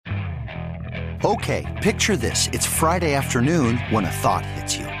Okay, picture this. It's Friday afternoon when a thought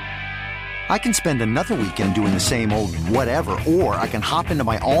hits you. I can spend another weekend doing the same old whatever, or I can hop into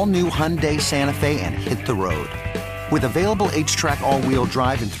my all-new Hyundai Santa Fe and hit the road. With available H-Track all-wheel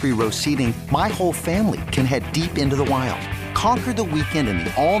drive and 3-row seating, my whole family can head deep into the wild. Conquer the weekend in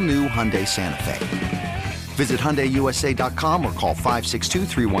the all-new Hyundai Santa Fe. Visit HyundaiUSA.com or call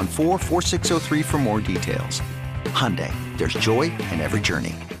 562-314-4603 for more details. Hyundai, there's joy in every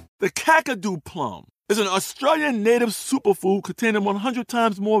journey. The Kakadu plum is an Australian native superfood containing 100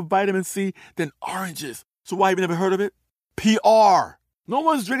 times more vitamin C than oranges. So why have you never heard of it? PR. No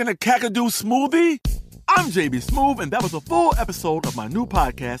one's drinking a Kakadu smoothie? I'm JB Smoove, and that was a full episode of my new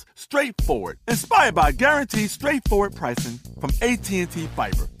podcast, Straightforward, inspired by guaranteed straightforward pricing from AT&T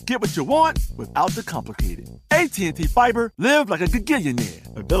Fiber. Get what you want without the complicated. AT&T Fiber, live like a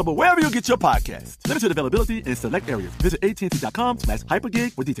gigillionaire. Available wherever you get your podcasts. Limited availability in select areas. Visit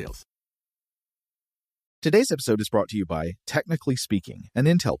AT&T.com/hypergig for details. Today's episode is brought to you by Technically Speaking, an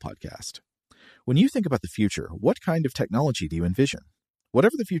Intel podcast. When you think about the future, what kind of technology do you envision?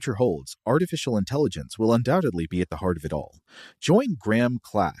 Whatever the future holds, artificial intelligence will undoubtedly be at the heart of it all. Join Graham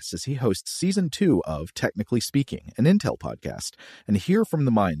Class as he hosts Season 2 of Technically Speaking, an Intel podcast, and hear from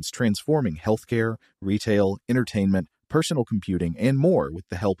the minds transforming healthcare, retail, entertainment, personal computing, and more with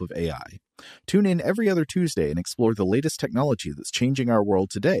the help of AI. Tune in every other Tuesday and explore the latest technology that's changing our world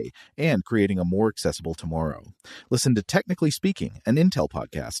today and creating a more accessible tomorrow. Listen to Technically Speaking, an Intel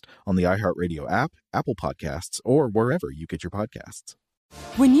podcast on the iHeartRadio app, Apple Podcasts, or wherever you get your podcasts.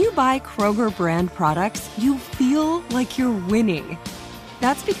 When you buy Kroger brand products, you feel like you're winning.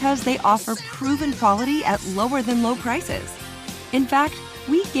 That's because they offer proven quality at lower than low prices. In fact,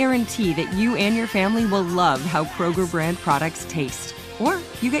 we guarantee that you and your family will love how Kroger brand products taste, or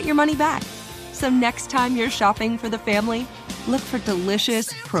you get your money back. So next time you're shopping for the family, look for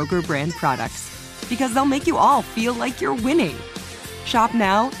delicious Kroger brand products, because they'll make you all feel like you're winning. Shop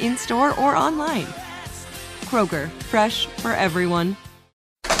now, in-store, or online. Kroger, fresh for everyone.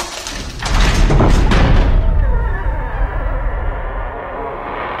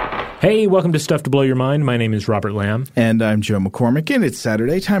 Hey, welcome to Stuff to Blow Your Mind. My name is Robert Lamb. And I'm Joe McCormick, and it's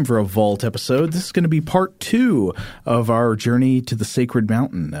Saturday. Time for a Vault episode. This is going to be part 2 of our journey to the Sacred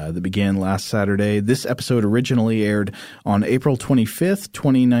Mountain that began last Saturday. This episode originally aired on April 25th,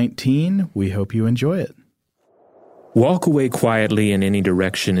 2019. We hope you enjoy it. Walk away quietly in any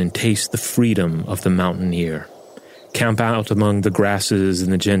direction and taste the freedom of the mountaineer. Camp out among the grasses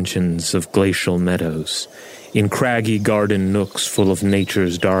and the gentians of glacial meadows, in craggy garden nooks full of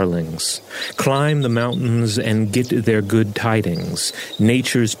nature's darlings. Climb the mountains and get their good tidings.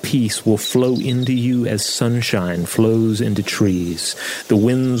 Nature's peace will flow into you as sunshine flows into trees. The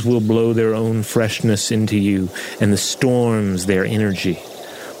winds will blow their own freshness into you, and the storms their energy,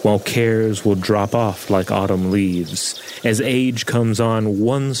 while cares will drop off like autumn leaves. As age comes on,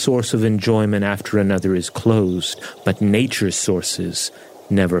 one source of enjoyment after another is closed, but nature's sources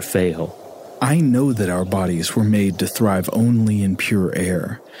never fail. I know that our bodies were made to thrive only in pure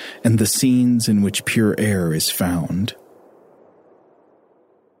air, and the scenes in which pure air is found.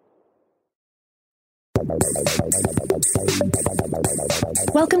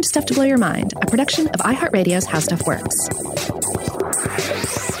 Welcome to Stuff to Blow Your Mind, a production of iHeartRadio's How Stuff Works.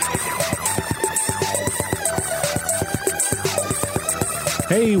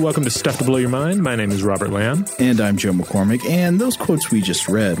 Hey, welcome to Stuff to Blow Your Mind. My name is Robert Lamb. And I'm Joe McCormick. And those quotes we just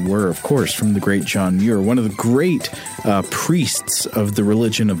read were, of course, from the great John Muir, one of the great priests of the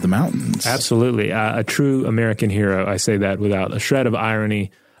religion of the mountains. Absolutely. A true American hero. I say that without a shred of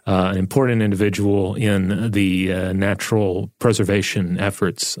irony. An important individual in the natural preservation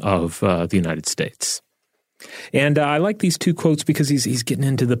efforts of the United States. And I like these two quotes because he's getting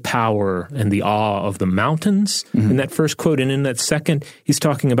into the power and the awe of the mountains in that first quote. And in that second, he's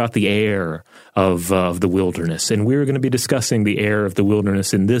talking about the air of the wilderness. And we're going to be discussing the air of the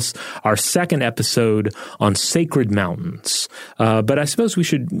wilderness in this, our second episode on sacred mountains. But I suppose we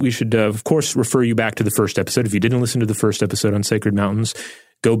should of course, refer you back to the first episode. If you didn't listen to the first episode on sacred mountains,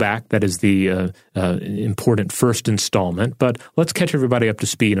 go back. That is the important first installment. But let's catch everybody up to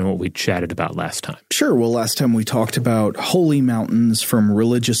speed on what we chatted about last time. Sure. Well, last time we talked about holy mountains from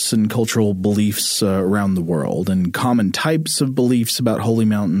religious and cultural beliefs around the world and common types of beliefs about holy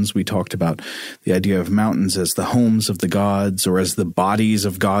mountains. We talked about the idea of mountains as the homes of the gods or as the bodies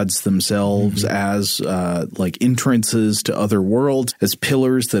of gods themselves, as like entrances to other worlds, as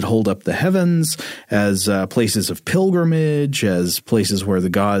pillars that hold up the heavens, as places of pilgrimage, as places where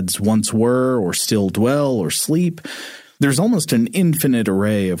the gods once were or still dwell or sleep. There's almost an infinite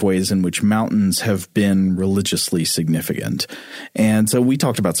array of ways in which mountains have been religiously significant. And so we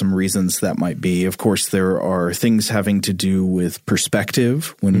talked about some reasons that might be. Of course, there are things having to do with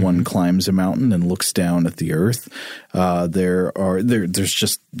perspective when one climbs a mountain and looks down at the earth. There's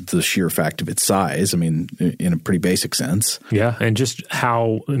just the sheer fact of its size, I mean, in a pretty basic sense. Yeah, and just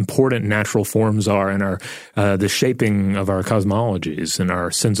how important natural forms are in our the shaping of our cosmologies and our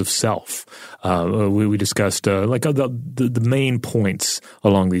sense of self. We discussed the main points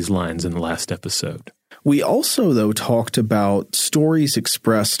along these lines in the last episode. We also, though, talked about stories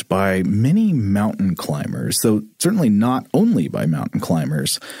expressed by many mountain climbers, though certainly not only by mountain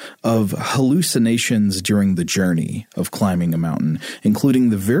climbers, of hallucinations during the journey of climbing a mountain, including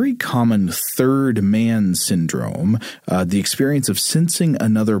the very common third man syndrome, the experience of sensing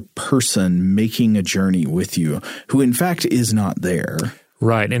another person making a journey with you, who in fact is not there.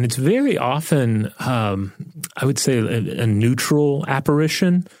 Right, and it's very often, I would say, a neutral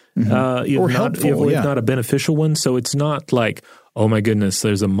apparition. Or helpful, if not a beneficial one. So it's not like, oh my goodness,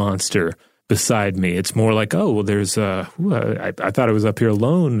 there's a monster beside me. It's more like, oh, well, there's I thought I was up here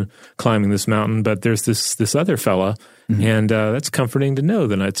alone climbing this mountain, but there's this other fella, and that's comforting to know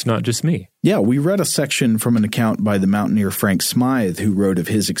that it's not just me. Yeah, we read a section from an account by the mountaineer Frank Smythe, who wrote of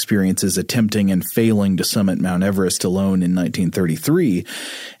his experiences attempting and failing to summit Mount Everest alone in 1933,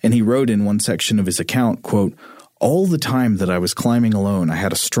 and he wrote in one section of his account, quote, "All the time that I was climbing alone, I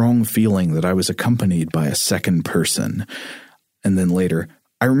had a strong feeling that I was accompanied by a second person." And then later,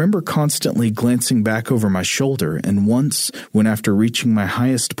 "I remember constantly glancing back over my shoulder, and once, when after reaching my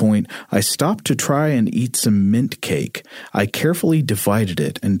highest point, I stopped to try and eat some mint cake, I carefully divided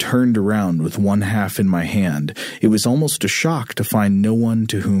it and turned around with one half in my hand. It was almost a shock to find no one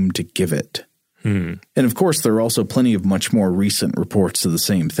to whom to give it." And of course, there are also plenty of much more recent reports of the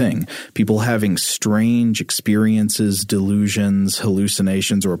same thing. People having strange experiences, delusions,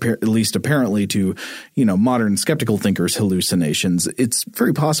 hallucinations, or at least apparently to, modern skeptical thinkers, hallucinations. It's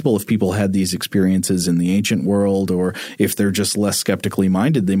very possible if people had these experiences in the ancient world, or if they're just less skeptically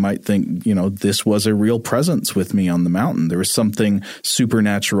minded, they might think, this was a real presence with me on the mountain. There was something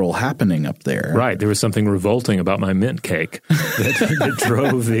supernatural happening up there. Right. There was something revolting about my mint cake that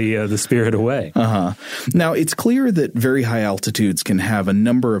drove the spirit away. Now, it's clear that very high altitudes can have a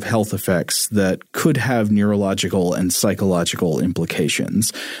number of health effects that could have neurological and psychological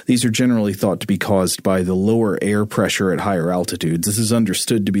implications. These are generally thought to be caused by the lower air pressure at higher altitudes. This is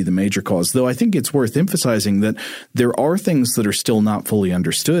understood to be the major cause, though I think it's worth emphasizing that there are things that are still not fully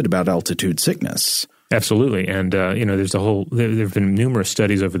understood about altitude sickness. Absolutely. And, there have been numerous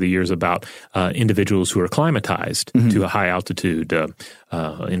studies over the years about individuals who are acclimatized to a high altitude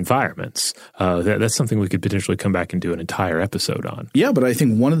environments. That's something we could potentially come back and do an entire episode on. Yeah, but I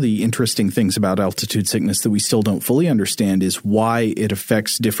think one of the interesting things about altitude sickness that we still don't fully understand is why it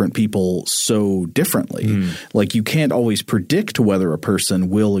affects different people so differently. Like, you can't always predict whether a person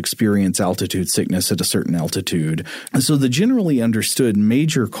will experience altitude sickness at a certain altitude. So the generally understood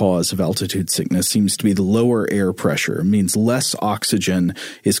major cause of altitude sickness seems to be the lower air pressure. It means less oxygen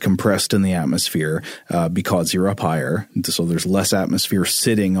is compressed in the atmosphere because you're up higher. So there's less atmosphere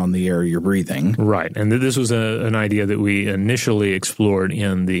sitting on the air you're breathing. Right. And this was an idea that we initially explored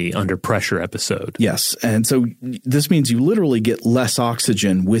in the under pressure episode. Yes. And so this means you literally get less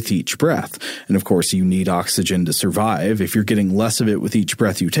oxygen with each breath. And of course, you need oxygen to survive. If you're getting less of it with each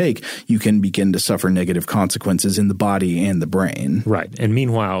breath you take, you can begin to suffer negative consequences in the body and the brain. Right. And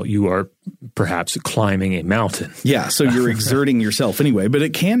meanwhile, you are perhaps climbing a mountain. Yeah, so you're exerting yourself anyway, but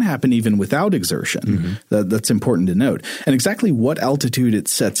it can happen even without exertion. That's important to note. And exactly what altitude it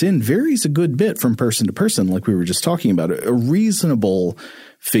sets in varies a good bit from person to person, like we were just talking about. A reasonable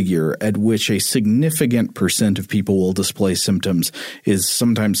figure at which a significant percent of people will display symptoms is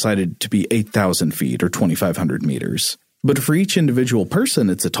sometimes cited to be 8,000 feet or 2,500 meters. But for each individual person,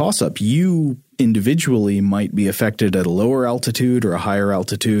 it's a toss-up. You individually might be affected at a lower altitude or a higher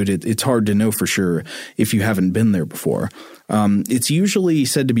altitude. It's hard to know for sure if you haven't been there before. It's usually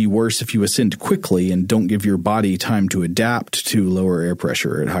said to be worse if you ascend quickly and don't give your body time to adapt to lower air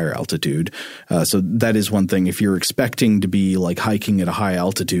pressure at higher altitude. So that is one thing. If you're expecting to be like hiking at a high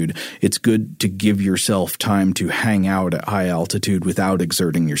altitude, it's good to give yourself time to hang out at high altitude without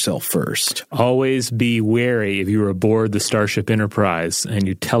exerting yourself first. Always be wary if you're aboard the Starship Enterprise and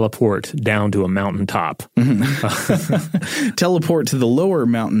you teleport down to a mountaintop. Teleport to the lower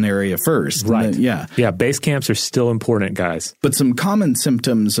mountain area first. Right. Then, yeah, base camps are still important, guys. But some common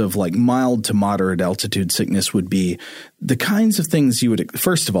symptoms of like mild to moderate altitude sickness would be the kinds of things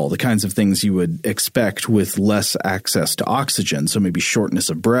you would expect with less access to oxygen. So maybe shortness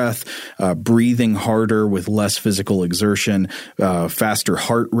of breath, breathing harder with less physical exertion, faster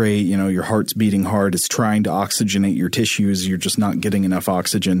heart rate. Your heart's beating hard. It's trying to oxygenate your tissues. You're just not getting enough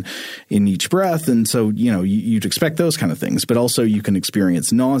oxygen in each breath. And so, you'd expect those kind of things. But also you can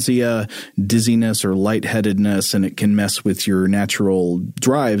experience nausea, dizziness, or lightheadedness, and it can mess with your natural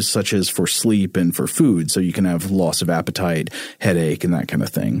drives such as for sleep and for food. So you can have loss of appetite, headache, and that kind of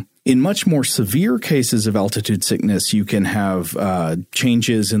thing. In much more severe cases of altitude sickness, you can have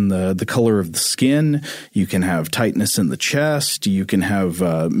changes in the color of the skin. You can have tightness in the chest. You can have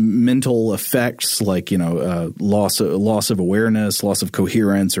mental effects like loss of awareness, loss of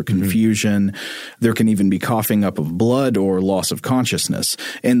coherence, or confusion. There can even be coughing up of blood or loss of consciousness.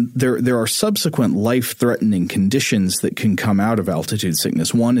 And there are subsequent life-threatening conditions that can come out of altitude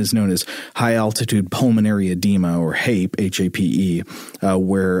sickness. One is known as high altitude pulmonary edema, or HAPE, H-A-P-E,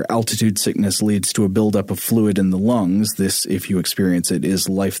 where altitude sickness leads to a buildup of fluid in the lungs. This, if you experience it, is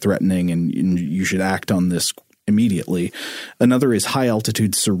life-threatening, and you should act on this immediately. Another is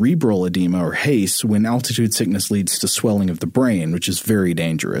high-altitude cerebral edema, or HACE, when altitude sickness leads to swelling of the brain, which is very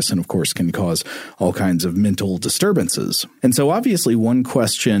dangerous and, of course, can cause all kinds of mental disturbances. And so, obviously, one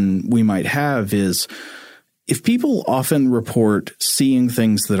question we might have is, if people often report seeing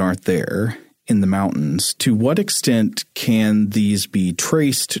things that aren't there in the mountains, to what extent can these be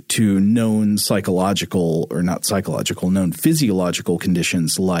traced to known known physiological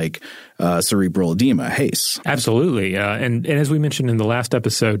conditions like cerebral edema, HACE? Absolutely. And as we mentioned in the last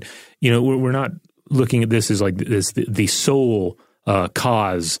episode, we're not looking at this as like this the sole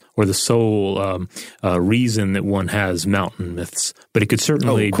cause or the sole reason that one has mountain myths, but it could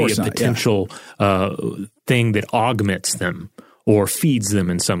certainly be a potential thing that augments them or feeds them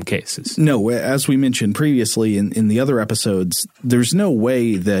in some cases. No, as we mentioned previously in the other episodes, there's no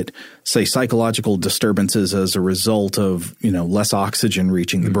way that, say, psychological disturbances as a result of, less oxygen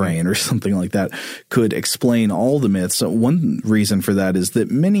reaching the brain or something like that could explain all the myths. So one reason for that is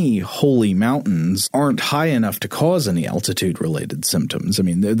that many holy mountains aren't high enough to cause any altitude-related symptoms. I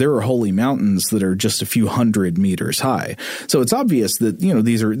mean, there are holy mountains that are just a few hundred meters high. So it's obvious that,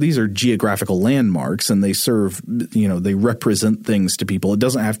 these are geographical landmarks, and they serve, they represent things to people. It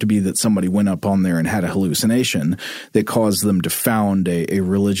doesn't have to be that somebody went up on there and had a hallucination that caused them to found a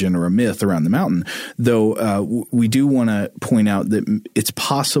religion or a myth around the mountain. Though we do want to point out that it's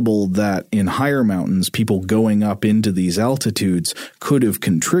possible that in higher mountains, people going up into these altitudes could have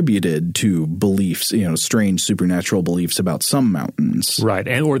contributed to beliefs, strange supernatural beliefs about some mountains. Right.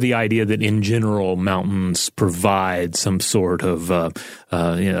 And or the idea that in general mountains provide some sort of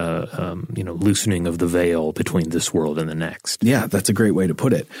loosening of the veil between this world and the next. Yeah, that's a great way to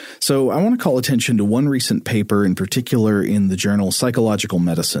put it. So I want to call attention to one recent paper in particular in the journal Psychological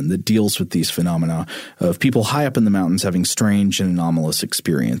Medicine that deals with these phenomena of people high up in the mountains having strange and anomalous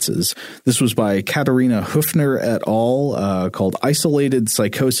experiences. This was by Katharina Höfner et al., called Isolated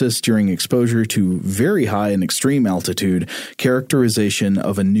Psychosis During Exposure to Very High and Extreme Altitude, Characterization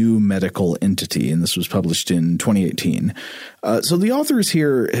of a New Medical Entity. And this was published in 2018. So the authors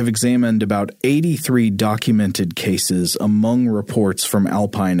here have examined about 83 documented cases among reports from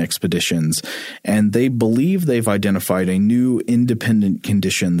alpine expeditions, and they believe they've identified a new independent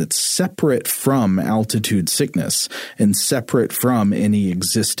condition that's separate from altitude sickness and separate from any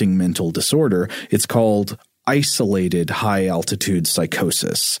existing mental disorder. It's called isolated high-altitude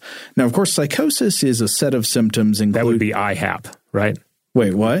psychosis. Now, of course, psychosis is a set of symptoms that would be IHAP, right?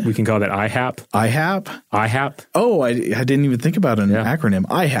 Wait, what? We can call that IHAP. IHAP? IHAP? Oh, I didn't even think about an acronym.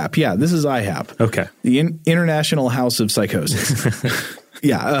 IHAP. Yeah, this is IHAP. Okay. The International House of Psychosis.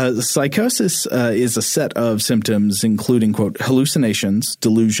 Psychosis is a set of symptoms including, quote, hallucinations,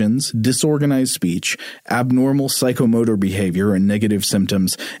 delusions, disorganized speech, abnormal psychomotor behavior and negative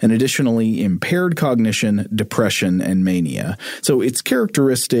symptoms, and additionally impaired cognition, depression, and mania. So it's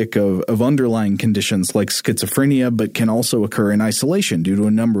characteristic of underlying conditions like schizophrenia, but can also occur in isolation due to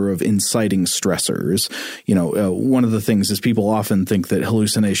a number of inciting stressors. One of the things is people often think that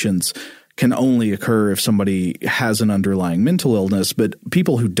hallucinations can only occur if somebody has an underlying mental illness, but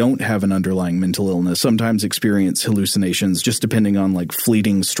people who don't have an underlying mental illness sometimes experience hallucinations just depending on like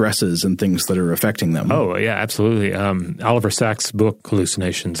fleeting stresses and things that are affecting them. Oh, yeah, absolutely. Oliver Sacks' book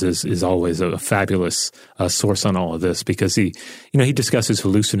Hallucinations is always a fabulous source on all of this because he discusses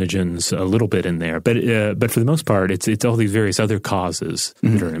hallucinogens a little bit in there, but for the most part, it's all these various other causes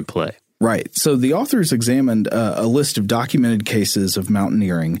that are in play. Right. So the authors examined a list of documented cases of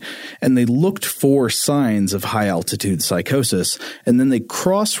mountaineering, and they looked for signs of high-altitude psychosis, and then they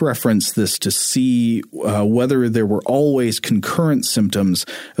cross-referenced this to see whether there were always concurrent symptoms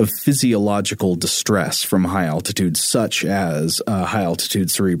of physiological distress from high altitude, such as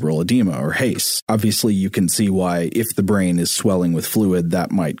high-altitude cerebral edema, or HACE. Obviously, you can see why, if the brain is swelling with fluid, that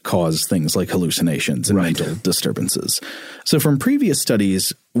might cause things like hallucinations and mental disturbances. So from previous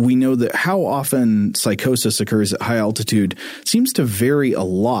studies, we know that how often psychosis occurs at high altitude seems to vary a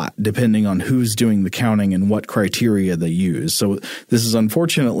lot depending on who's doing the counting and what criteria they use. So this is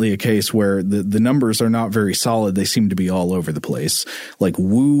unfortunately a case where the numbers are not very solid. They seem to be all over the place. Like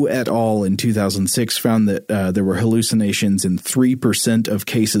Wu et al. In 2006 found that there were hallucinations in 3% of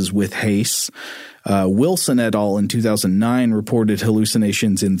cases with HACE. Wilson et al. In 2009 reported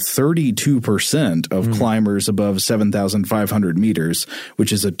hallucinations in 32% of climbers above 7,500 meters,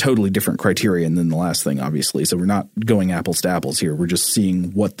 which is a totally different criterion than the last thing, obviously. So we're not going apples to apples here. We're just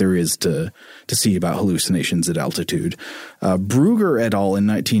seeing what there is to see about hallucinations at altitude. Brugger et al. In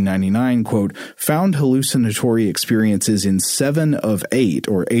 1999, quote, found hallucinatory experiences in 7 of 8,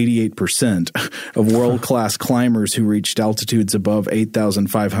 or 88%, of world-class climbers who reached altitudes above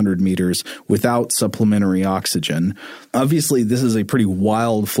 8,500 meters without supplementary oxygen. Obviously, this is a pretty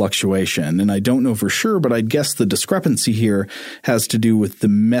wild fluctuation, and I don't know for sure, but I'd guess the discrepancy here has to do with the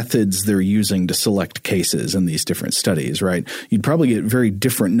methods they're using to select cases in these different studies, right? You'd probably get very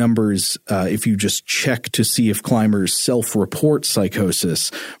different numbers if you just check to see if climbers self-report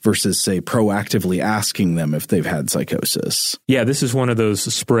psychosis versus, say, proactively asking them if they've had psychosis. Yeah, this is one of those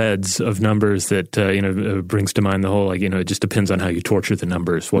spreads of numbers that brings to mind the whole, it just depends on how you torture the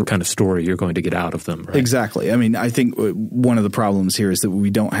numbers, what kind of story you're going to get out of them. Right? Exactly. I mean, I think one of the problems here is that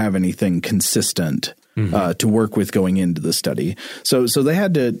we don't have anything consistent to work with going into the study. So they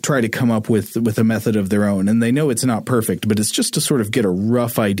had to try to come up with a method of their own. And they know it's not perfect, but it's just to sort of get a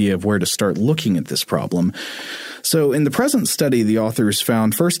rough idea of where to start looking at this problem. So in the present study, the authors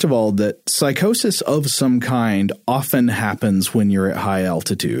found, first of all, that psychosis of some kind often happens when you're at high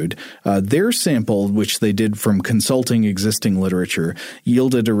altitude. Their sample, which they did from consulting existing literature,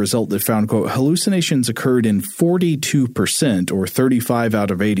 yielded a result that found, quote, hallucinations occurred in 42%, or 35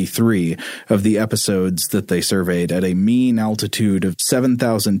 out of 83, of the episodes that they surveyed at a mean altitude of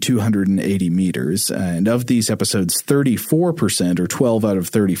 7,280 meters. And of these episodes, 34%, or 12 out of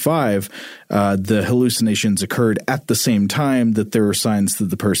 35, the hallucinations occurred at the same time that there were signs that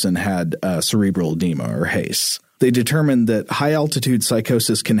the person had cerebral edema, or HACE. They determined that high-altitude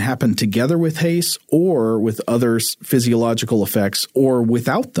psychosis can happen together with HACE or with other physiological effects or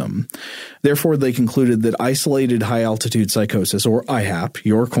without them. Therefore, they concluded that isolated high-altitude psychosis, or IHAP,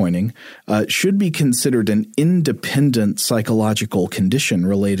 your coining, should be considered an independent psychological condition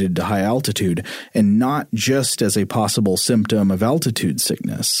related to high altitude and not just as a possible symptom of altitude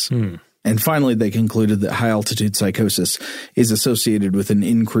sickness. And finally, they concluded that high-altitude psychosis is associated with an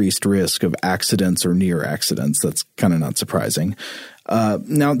increased risk of accidents or near accidents. That's kind of not surprising.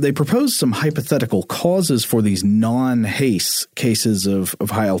 Now, they proposed some hypothetical causes for these non-HACE cases of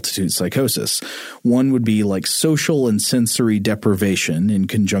high-altitude psychosis. One would be like social and sensory deprivation in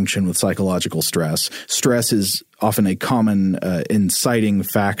conjunction with psychological stress. Stress is often a common inciting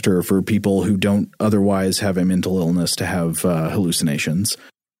factor for people who don't otherwise have a mental illness to have hallucinations.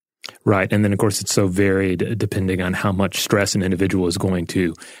 Right. And then, of course, it's so varied depending on how much stress an individual is going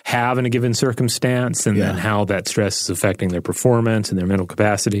to have in a given circumstance and then how that stress is affecting their performance and their mental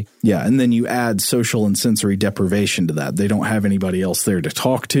capacity. Yeah. And then you add social and sensory deprivation to that. They don't have anybody else there to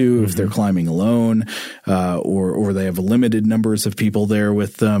talk to if they're climbing alone, or they have limited numbers of people there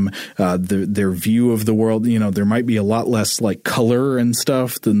with them. Their view of the world, there might be a lot less like color and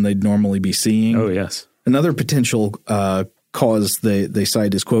stuff than they'd normally be seeing. Oh, yes. Another potential cause they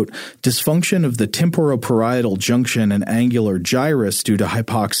cite is, quote, dysfunction of the temporoparietal junction and angular gyrus due to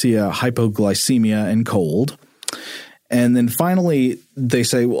hypoxia, hypoglycemia, and cold. And then finally, they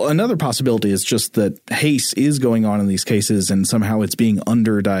say, well, another possibility is just that HACE is going on in these cases and somehow it's being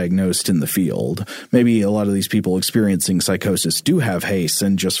underdiagnosed in the field. Maybe a lot of these people experiencing psychosis do have HACE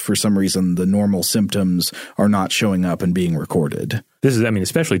and just for some reason the normal symptoms are not showing up and being recorded. This is,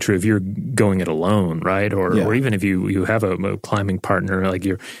 especially true if you're going it alone, right? Or even if you have a climbing partner, like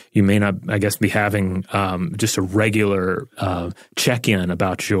you may not, I guess, be having just a regular check-in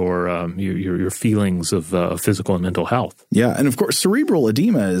about your feelings of physical and mental health. Yeah, and of course, cerebral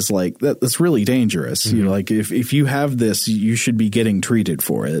edema is like that's really dangerous. Mm-hmm. Like if you have this, you should be getting treated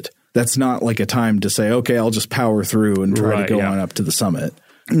for it. That's not like a time to say, okay, I'll just power through and try to go on up to the summit.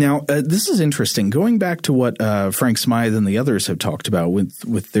 Now, this is interesting. Going back to what Frank Smythe and the others have talked about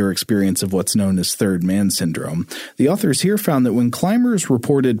with their experience of what's known as third man syndrome, the authors here found that when climbers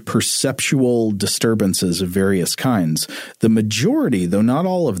reported perceptual disturbances of various kinds, the majority, though not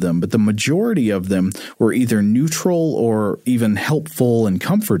all of them, but the majority of them were either neutral or even helpful and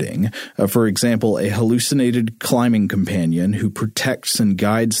comforting. For example, a hallucinated climbing companion who protects and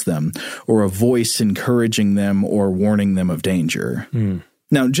guides them, or a voice encouraging them or warning them of danger.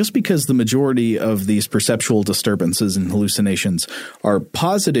 Now, just because the majority of these perceptual disturbances and hallucinations are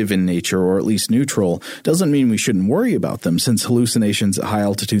positive in nature, or at least neutral, doesn't mean we shouldn't worry about them, since hallucinations at high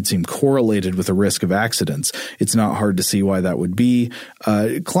altitude seem correlated with a risk of accidents. It's not hard to see why that would be.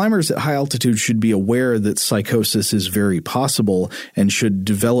 Climbers at high altitude should be aware that psychosis is very possible and should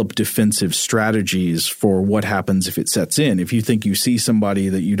develop defensive strategies for what happens if it sets in. If you think you see somebody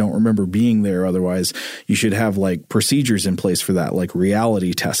that you don't remember being there otherwise, you should have like procedures in place for that, like reality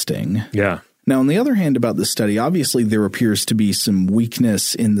testing. Yeah. Now, on the other hand, about this study, obviously there appears to be some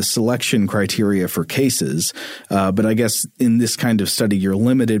weakness in the selection criteria for cases. But I guess in this kind of study, you're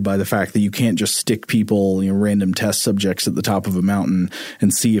limited by the fact that you can't just stick people, random test subjects at the top of a mountain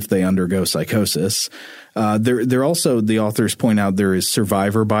and see if they undergo psychosis. There also, the authors point out, there is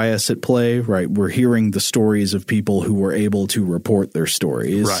survivor bias at play, right? We're hearing the stories of people who were able to report their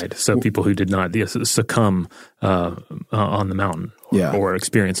stories. Right. So people who did not succumb on the mountain or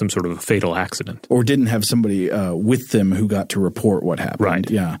experience some sort of a fatal accident. Or didn't have somebody with them who got to report what happened. Right.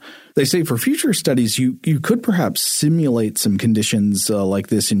 Yeah. They say for future studies, you could perhaps simulate some conditions like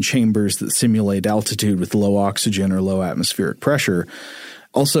this in chambers that simulate altitude with low oxygen or low atmospheric pressure.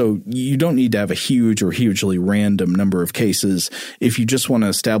 Also, you don't need to have a huge or hugely random number of cases if you just want to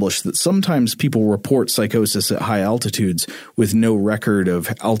establish that sometimes people report psychosis at high altitudes with no record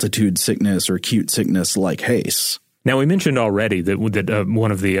of altitude sickness or acute sickness like HACE. Now, we mentioned already that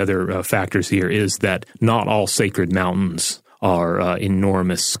one of the other factors here is that not all sacred mountains are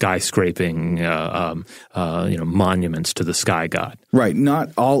enormous skyscraping, monuments to the sky god. Right.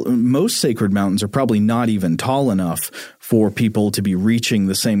 Most sacred mountains are probably not even tall enough for people to be reaching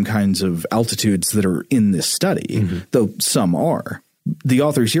the same kinds of altitudes that are in this study, though some are. The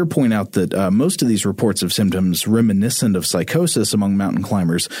authors here point out that most of these reports of symptoms reminiscent of psychosis among mountain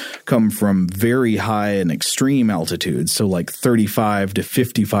climbers come from very high and extreme altitudes, so like 35 to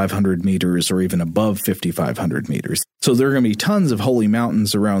 5,500 meters or even above 5,500 meters. So there are going to be tons of holy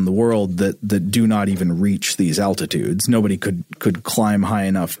mountains around the world that do not even reach these altitudes. Nobody could climb high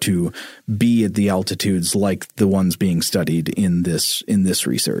enough to be at the altitudes like the ones being studied in this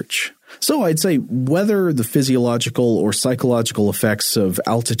research. So I'd say whether the physiological or psychological effects of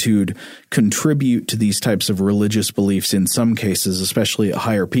altitude contribute to these types of religious beliefs in some cases, especially at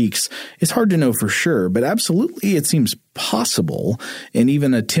higher peaks, it's hard to know for sure, but absolutely it seems possible and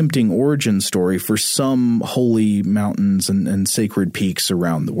even a tempting origin story for some holy mountains and sacred peaks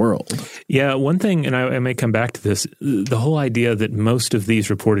around the world. Yeah, one thing, and I may come back to this, the whole idea that most of these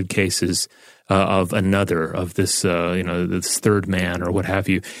reported cases of this third man or what have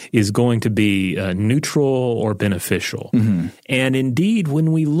you, is going to be neutral or beneficial. And indeed,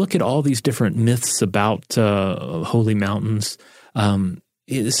 when we look at all these different myths about holy mountains,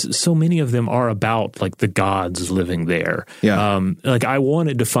 so many of them are about like the gods living there. Yeah. I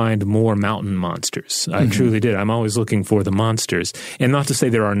wanted to find more mountain monsters. I truly did. I'm always looking for the monsters, and not to say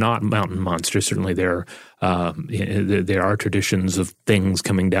there are not mountain monsters. Certainly there are traditions of things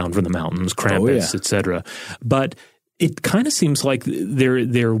coming down from the mountains, Krampus, etc. But it kind of seems like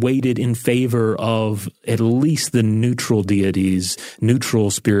they're weighted in favor of at least the neutral deities,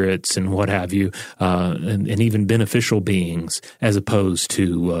 neutral spirits, and what have you, and even beneficial beings, as opposed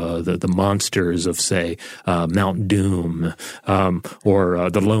to the monsters of, say, Mount Doom or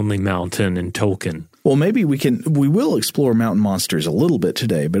the Lonely Mountain in Tolkien. Well, maybe we will explore mountain monsters a little bit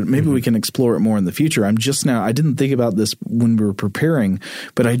today, but maybe we can explore it more in the future. I didn't think about this when we were preparing,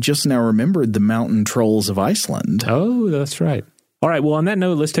 but I just now remembered the mountain trolls of Iceland. Oh, that's right. All right. Well, on that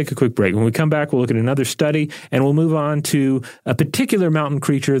note, let's take a quick break. When we come back, we'll look at another study, and we'll move on to a particular mountain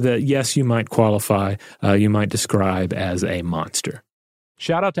creature that, yes, you might qualify, you might describe as a monster.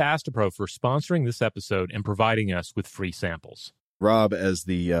 Shout out to Astepro for sponsoring this episode and providing us with free samples. Rob, as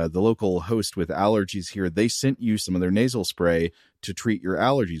the local host with allergies here, they sent you some of their nasal spray to treat your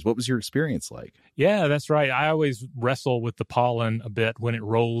allergies. What was your experience like? Yeah, that's right. I always wrestle with the pollen a bit when it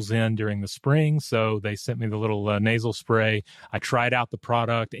rolls in during the spring, so they sent me the little nasal spray. I tried out the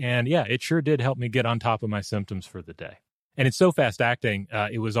product, and yeah, it sure did help me get on top of my symptoms for the day. And it's so fast acting,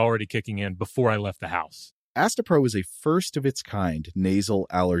 it was already kicking in before I left the house. Astepro is a first-of-its-kind nasal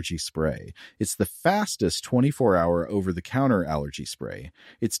allergy spray. It's the fastest 24-hour over-the-counter allergy spray.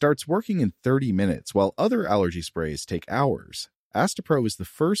 It starts working in 30 minutes, while other allergy sprays take hours. Astepro is the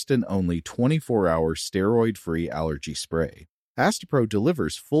first and only 24-hour steroid-free allergy spray. Astepro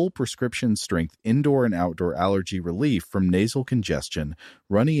delivers full prescription-strength indoor and outdoor allergy relief from nasal congestion,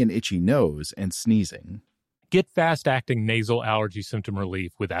 runny and itchy nose, and sneezing. Get fast-acting nasal allergy symptom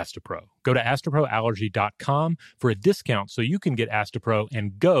relief with Astepro. Go to asteproallergy.com for a discount so you can get Astepro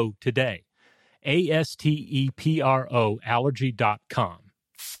and go today. ASTEPRO allergy.com.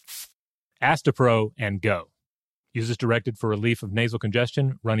 Astepro and go. Use as directed for relief of nasal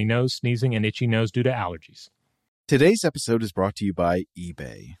congestion, runny nose, sneezing, and itchy nose due to allergies. Today's episode is brought to you by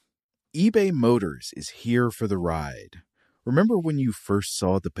eBay. eBay Motors is here for the ride. Remember when you first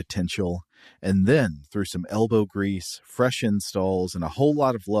saw the potential? And then, through some elbow grease, fresh installs, and a whole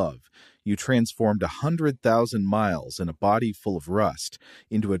lot of love, you transformed 100,000 miles and a body full of rust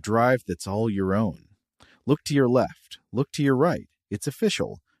into a drive that's all your own. Look to your left. Look to your right. It's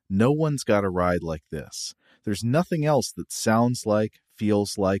official. No one's got a ride like this. There's nothing else that sounds like,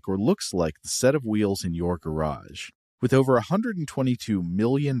 feels like, or looks like the set of wheels in your garage. With over 122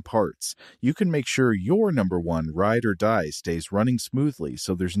 million parts, you can make sure your number one ride or die stays running smoothly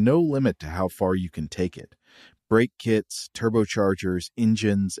so there's no limit to how far you can take it. Brake kits, turbochargers,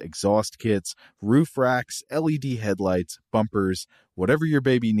 engines, exhaust kits, roof racks, LED headlights, bumpers, whatever your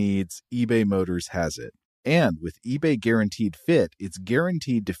baby needs, eBay Motors has it. And with eBay Guaranteed Fit, it's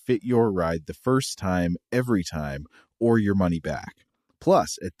guaranteed to fit your ride the first time, every time, or your money back.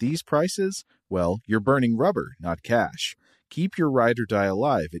 Plus, at these prices, well, you're burning rubber, not cash. Keep your ride or die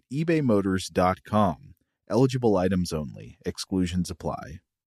alive at ebaymotors.com. Eligible items only. Exclusions apply.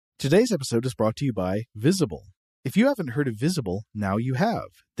 Today's episode is brought to you by Visible. If you haven't heard of Visible, now you have.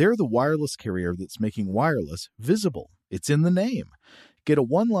 They're the wireless carrier that's making wireless visible. It's in the name. Get a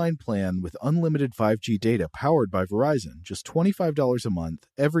one-line plan with unlimited 5G data powered by Verizon, just $25 a month,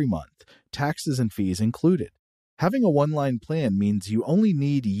 every month, taxes and fees included. Having a one-line plan means you only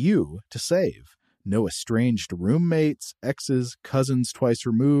need you to save. No estranged roommates, exes, cousins twice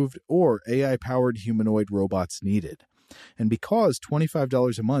removed, or AI-powered humanoid robots needed. And because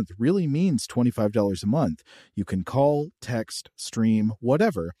 $25 a month really means $25 a month, you can call, text, stream,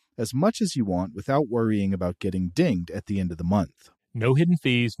 whatever, as much as you want without worrying about getting dinged at the end of the month. No hidden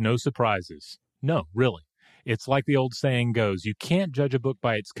fees, no surprises. No, really. It's like the old saying goes, you can't judge a book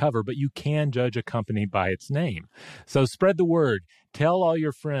by its cover, but you can judge a company by its name. So spread the word. Tell all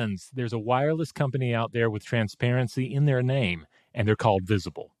your friends there's a wireless company out there with transparency in their name, and they're called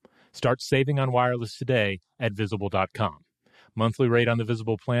Visible. Start saving on wireless today at Visible.com. Monthly rate on the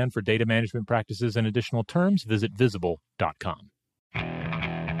Visible plan for data management practices and additional terms, visit Visible.com.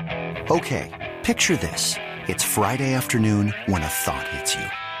 Okay, picture this. It's Friday afternoon when a thought hits you.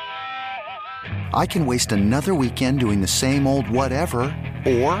 I can waste another weekend doing the same old whatever,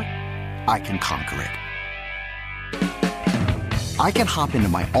 or I can conquer it. I can hop into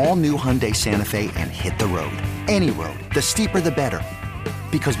my all-new Hyundai Santa Fe and hit the road. Any road. The steeper, the better.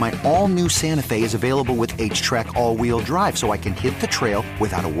 Because my all-new Santa Fe is available with H-Track all-wheel drive, so I can hit the trail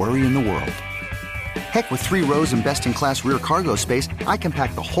without a worry in the world. Heck, with 3 rows and best-in-class rear cargo space, I can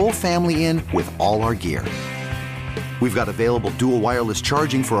pack the whole family in with all our gear. We've got available dual wireless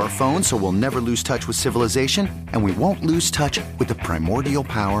charging for our phones, so we'll never lose touch with civilization, and we won't lose touch with the primordial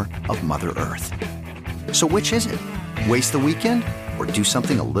power of Mother Earth. So which is it? Waste the weekend or do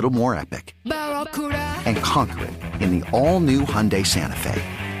something a little more epic? And conquer it in the all-new Hyundai Santa Fe.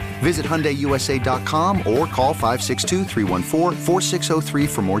 Visit HyundaiUSA.com or call 562-314-4603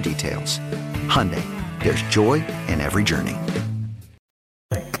 for more details. Hyundai, there's joy in every journey.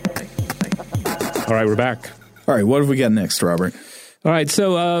 All right, we're back. All right, what have we got next, Robert? All right,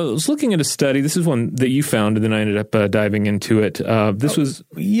 so I was looking at a study. This is one that you found, and then I ended up diving into it. This was...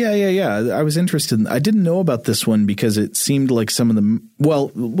 Yeah. I was interested. I didn't know about this one because it seemed like some of them... Well,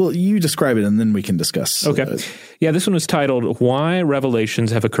 you describe it, and then we can discuss. Okay. Yeah, this one was titled, Why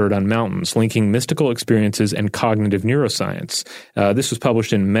Revelations Have Occurred on Mountains, Linking Mystical Experiences and Cognitive Neuroscience. This was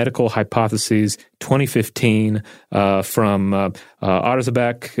published in Medical Hypotheses 2015 from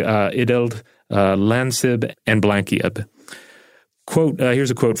Arzabek, Ideld, Lansib, and Blankieb. Quote,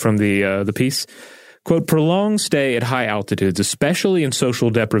 here's a quote from the piece. Quote, prolonged stay at high altitudes, especially in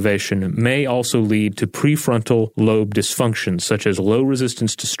social deprivation, may also lead to prefrontal lobe dysfunctions, such as low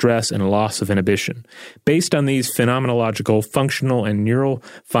resistance to stress and loss of inhibition. Based on these phenomenological, functional, and neural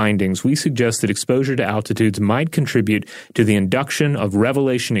findings, we suggest that exposure to altitudes might contribute to the induction of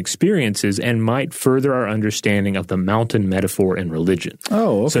revelation experiences and might further our understanding of the mountain metaphor in religion.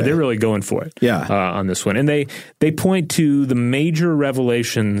 Oh, okay. So they're really going for it on this one. And they point to the major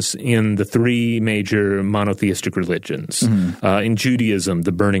revelations in the three major monotheistic religions. In Judaism,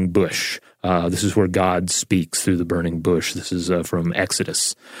 the burning bush. This is where God speaks through the burning bush. This is from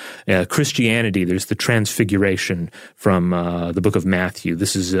Exodus. Christianity, there's the transfiguration from the book of Matthew.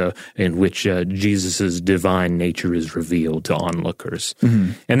 This is in which Jesus' divine nature is revealed to onlookers.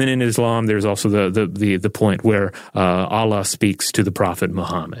 And then in Islam, there's also the point where Allah speaks to the Prophet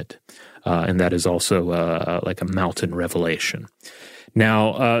Muhammad. And that is also like a mountain revelation.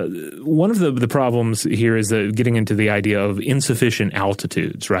 Now, one of the problems here is getting into the idea of insufficient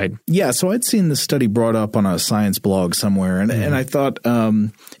altitudes, right? Yeah, so I'd seen this study brought up on a science blog somewhere, and I thought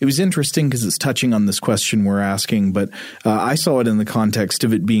it was interesting because it's touching on this question we're asking, but I saw it in the context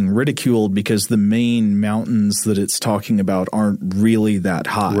of it being ridiculed because the main mountains that it's talking about aren't really that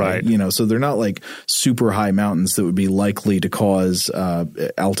high. Right. You know, so they're not like super high mountains that would be likely to cause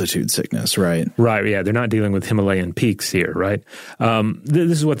altitude sickness, right? Right, yeah. They're not dealing with Himalayan peaks here, right?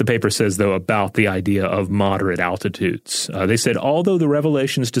 This is what the paper says, though, about the idea of moderate altitudes. They said, although the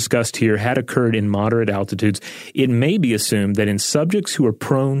revelations discussed here had occurred in moderate altitudes, it may be assumed that in subjects who are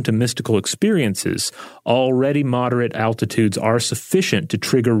prone to mystical experiences, already moderate altitudes are sufficient to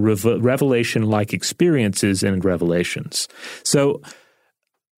trigger revelation-like experiences and revelations. So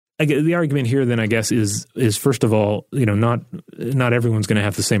the argument here, then, I guess, is first of all, you know, not everyone's going to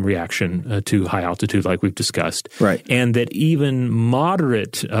have the same reaction to high altitude, like we've discussed, right? And that even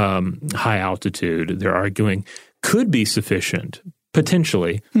moderate high altitude, they're arguing, could be sufficient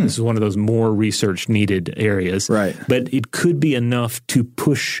potentially. This is one of those more research needed areas, right? But it could be enough to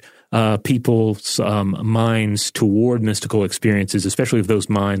push people's minds toward mystical experiences, especially if those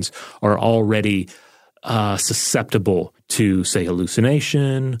minds are already susceptible to, say,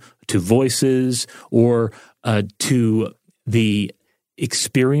 hallucination, to voices, or to the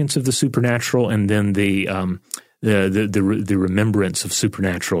experience of the supernatural, and then the remembrance of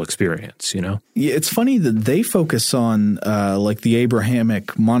supernatural experience. You know, yeah, it's funny that they focus on like the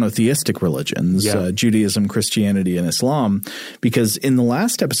Abrahamic monotheistic religions, Judaism, Christianity, and Islam, because in the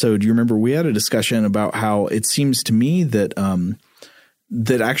last episode, you remember we had a discussion about how it seems to me that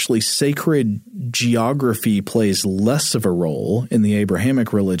that actually sacred geography plays less of a role in the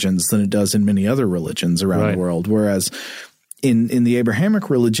Abrahamic religions than it does in many other religions around the world. Whereas in the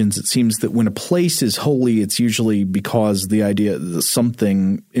Abrahamic religions, it seems that when a place is holy, it's usually because the idea that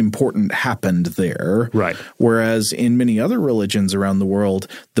something important happened there. Right. Whereas in many other religions around the world,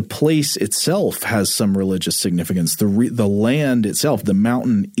 the place itself has some religious significance. The land itself, the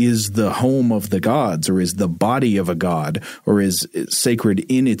mountain, is the home of the gods, or is the body of a god, or is sacred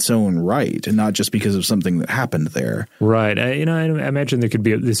in its own right, and not just because of something that happened there. Right. I imagine there could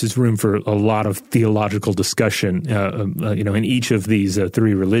be this is room for a lot of theological discussion. In each of these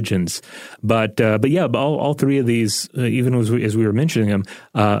three religions, but yeah, all three of these, even as we were mentioning them,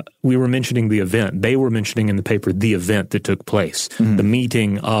 we were mentioning the event. They were mentioning in the paper the event that took place, the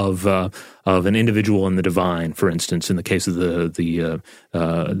meeting of an individual and the divine, for instance, in the case of the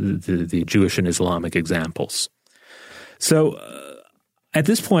Jewish and Islamic examples. So at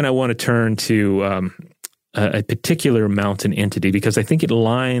this point, I want to turn to a particular mountain entity, because I think it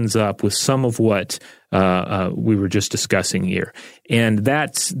lines up with some of what we were just discussing here. And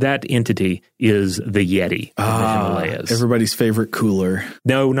that entity is the Yeti of the Himalayas. Everybody's favorite cooler.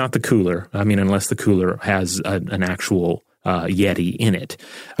 No, not the cooler. I mean, unless the cooler has an actual Yeti in it.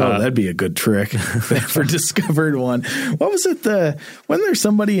 That'd be a good trick if they ever discovered one. What was it? Wasn't there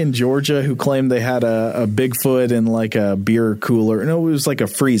somebody in Georgia who claimed they had a Bigfoot in like a beer cooler? No, it was like a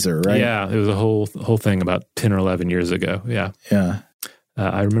freezer, right? Yeah, it was a whole thing about 10 or 11 years ago. Yeah. Yeah.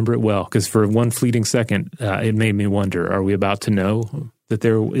 I remember it well, because for one fleeting second, it made me wonder, are we about to know that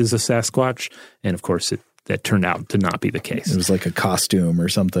there is a Sasquatch? And of course, that turned out to not be the case. It was like a costume or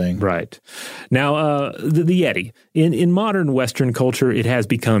something. Right. Now, the Yeti. In modern Western culture, it has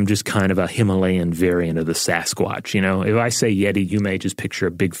become just kind of a Himalayan variant of the Sasquatch. You know, if I say Yeti, you may just picture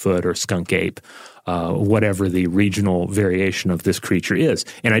a Bigfoot or skunk ape, whatever the regional variation of this creature is.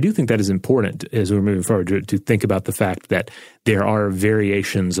 And I do think that is important as we're moving forward to think about the fact that there are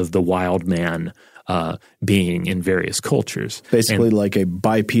variations of the wild man being in various cultures. Basically like a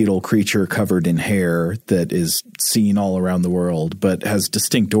bipedal creature covered in hair that is seen all around the world, but has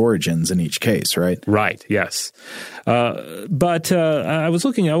distinct origins in each case, right? Right, yes. But I was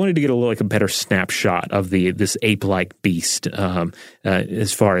looking, I wanted to get a better snapshot of this ape-like beast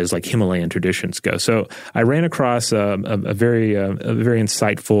as far as like Himalayan traditions go. So I ran across a very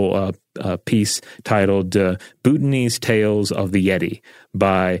insightful piece titled Bhutanese Tales of the Yeti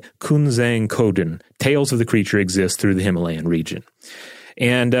by Kunzang Kodin. Tales of the creature exist through the Himalayan region.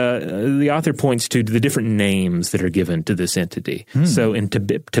 And the author points to the different names that are given to this entity. So in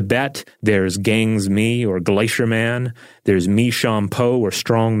Tibet, there's Gangs Mi or Glacier Man. There's Mi Sham Po or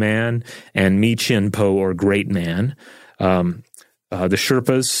Strong Man, and Mi Chin Po or Great Man. The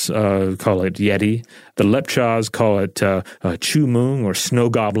Sherpas call it Yeti. The Lepchas call it Chu Mung or Snow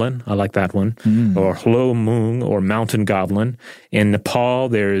Goblin. I like that one. Or Hlo Mung or Mountain Goblin. In Nepal,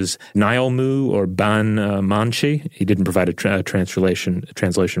 there's Nyalmu or Ban Manchi. He didn't provide a translation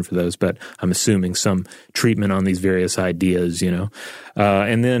for those, but I'm assuming some treatment on these various ideas,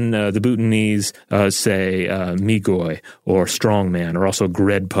 and then the Bhutanese say Migoi or Strongman or also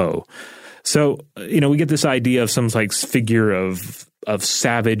Gredpo. So, we get this idea of some figure of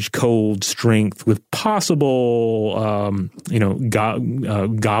savage, cold strength with possible,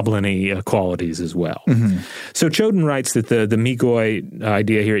 goblin-y qualities as well. So Chodin writes that the Migoi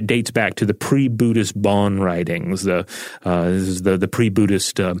idea here, it dates back to the pre-Buddhist Bon writings. This is the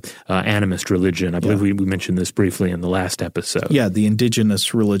pre-Buddhist animist religion. I believe we mentioned this briefly in the last episode. Yeah, the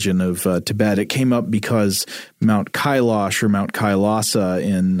indigenous religion of Tibet. It came up because Mount Kailash or Mount Kailasa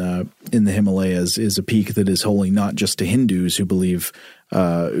in the Himalayas is a peak that is holy not just to Hindus who believe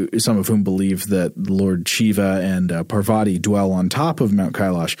some of whom believe that Lord Shiva and Parvati dwell on top of Mount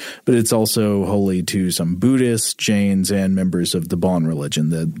Kailash, but it's also holy to some Buddhists, Jains, and members of the Bon religion,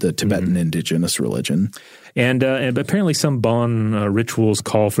 the Tibetan indigenous religion. And apparently some Bon rituals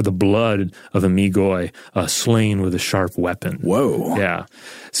call for the blood of a Migoi slain with a sharp weapon. Whoa. Yeah.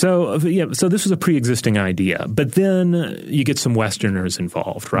 So this was a pre-existing idea. But then you get some Westerners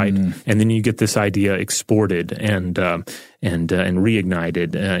involved, right? And then you get this idea exported and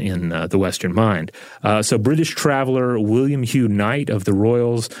reignited in the Western mind. So British traveler William Hugh Knight of the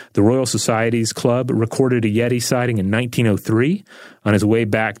Royal Societies Club recorded a Yeti sighting in 1903 on his way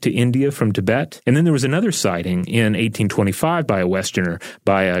back to India from Tibet. And then there was another sighting in 1825 by a Westerner,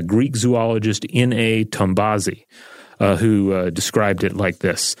 by a Greek zoologist N.A. Tombazi, who described it like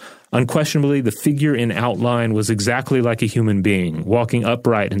this. Unquestionably, the figure in outline was exactly like a human being, walking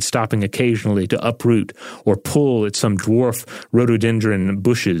upright and stopping occasionally to uproot or pull at some dwarf rhododendron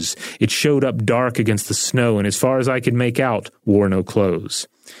bushes. It showed up dark against the snow and, as far as I could make out, wore no clothes.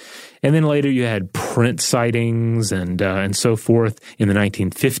 And then later you had print sightings and so forth in the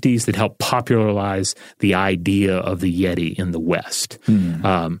 1950s that helped popularize the idea of the Yeti in the West.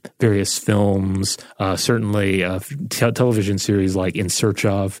 Various films, certainly television series like In Search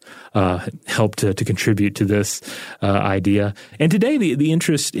Of helped to contribute to this idea. And today the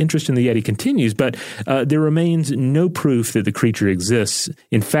interest in the Yeti continues, but there remains no proof that the creature exists.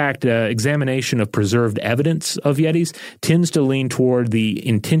 In fact, examination of preserved evidence of Yetis tends to lean toward the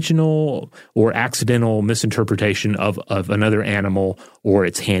intentional or accidental misinterpretation of another animal or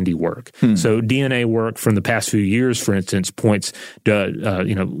its handiwork. So DNA work from the past few years, for instance, points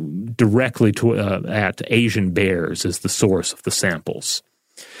directly at Asian bears as the source of the samples.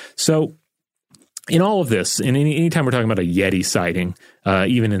 So in all of this, and anytime we're talking about a Yeti sighting,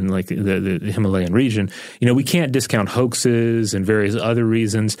 even in like the Himalayan region, we can't discount hoaxes and various other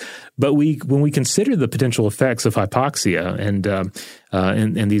reasons. But when we consider the potential effects of hypoxia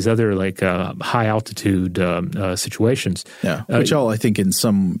and these other high altitude situations, which all I think in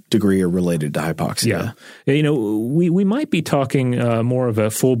some degree are related to hypoxia. We might be talking more of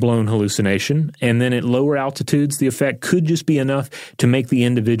a full blown hallucination, and then at lower altitudes, the effect could just be enough to make the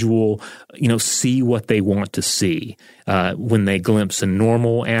individual, see what they want to see when they glimpse a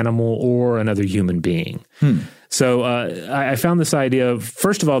normal animal or another human being. So I found this idea.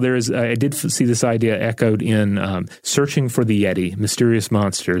 First of all, I did see this idea echoed in Searching for the Yeti, Mysterious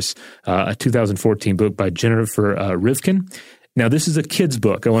Monsters, a 2014 book by Jennifer Rivkin. Now, this is a kid's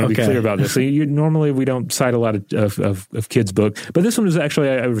book. I want to be clear about this. So normally we don't cite a lot of kids' book, but this one was actually,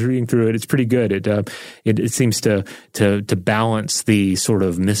 I was reading through it. It's pretty good. It seems to balance the sort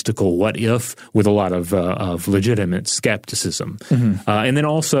of mystical what if with a lot of legitimate skepticism. And then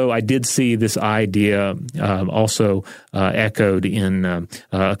also I did see this idea also echoed in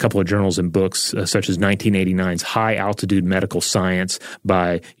a couple of journals and books, such as 1989's High Altitude Medical Science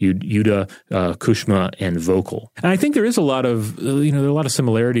by Yuda Kushma and Vogel. And I think there is a lot of of, there are a lot of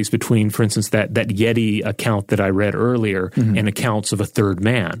similarities between, for instance, that Yeti account that I read earlier and accounts of a third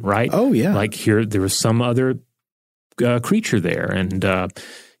man, right? Oh, yeah. Like here, there was some other creature there, and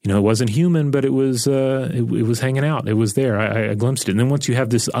it wasn't human, but it was hanging out. It was there. I glimpsed it. And then once you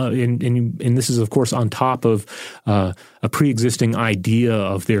have this, and this is of course on top of a pre-existing idea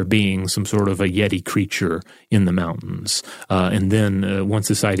of there being some sort of a Yeti creature in the mountains, and then once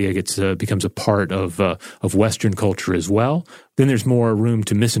this idea becomes a part of Western culture as well, then there's more room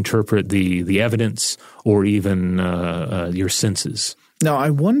to misinterpret the evidence or even your senses. Now,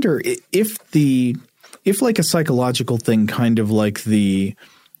 I wonder if like a psychological thing, kind of like the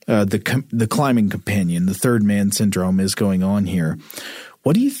climbing companion, the third man syndrome is going on here.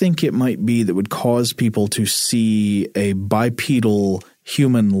 What do you think it might be that would cause people to see a bipedal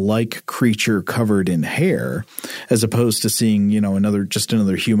human-like creature covered in hair as opposed to seeing, another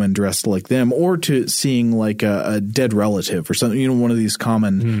human dressed like them, or to seeing like a dead relative or something, one of these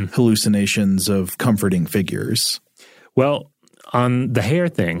common hallucinations of comforting figures? Well, on the hair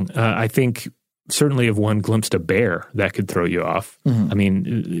thing, I think certainly if one glimpsed a bear, that could throw you off. I mean,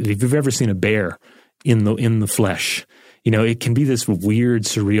 if you've ever seen a bear in the flesh, it can be this weird,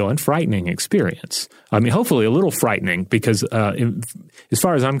 surreal, and frightening experience. I mean, hopefully a little frightening because as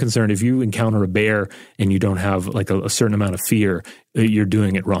far as I'm concerned, if you encounter a bear and you don't have like a certain amount of fear, you're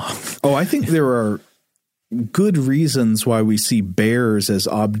doing it wrong. Oh, I think there are good reasons why we see bears as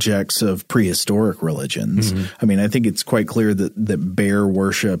objects of prehistoric religions. I mean, I think it's quite clear that bear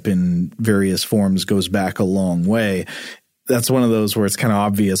worship in various forms goes back a long way. That's one of those where it's kind of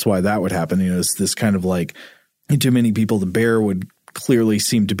obvious why that would happen. It's this kind of like, to many people, the bear would clearly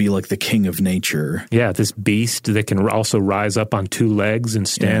seem to be like the king of nature. Yeah, this beast that can also rise up on two legs and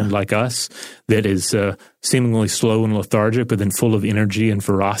stand like us, that is seemingly slow and lethargic, but then full of energy and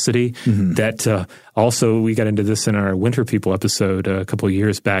ferocity. That also, we got into this in our Winter People episode a couple of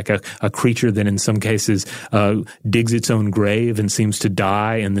years back, a creature that in some cases digs its own grave and seems to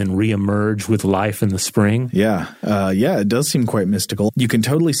die and then reemerge with life in the spring. Yeah, it does seem quite mystical. You can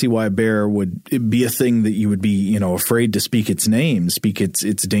totally see why a bear would be a thing that you would be, afraid to speak its name, speak its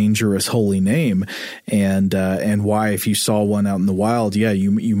dangerous holy name, and why if you saw one out in the wild,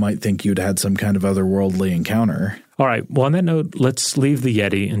 you might think you'd had some kind of otherworldly encounter. All right. Well, on that note, let's leave the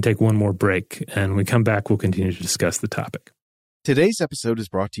Yeti and take one more break. And when we come back, we'll continue to discuss the topic. Today's episode is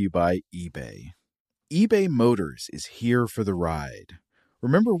brought to you by eBay. eBay Motors is here for the ride.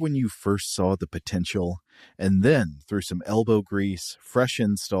 Remember when you first saw the potential? And then, through some elbow grease, fresh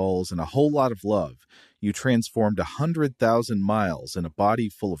installs, and a whole lot of love, you transformed 100,000 miles and a body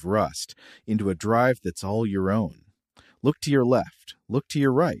full of rust into a drive that's all your own. Look to your left. Look to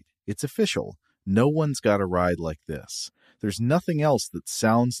your right. It's official. No one's got a ride like this. There's nothing else that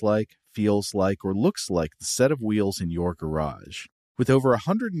sounds like, feels like, or looks like the set of wheels in your garage. With over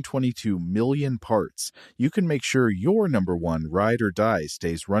 122 million parts, you can make sure your number one ride or die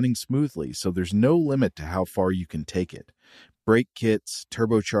stays running smoothly, so there's no limit to how far you can take it. Brake kits,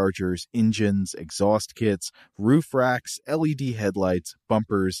 turbochargers, engines, exhaust kits, roof racks, LED headlights,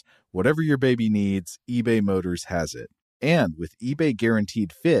 bumpers, whatever your baby needs, eBay Motors has it. And with eBay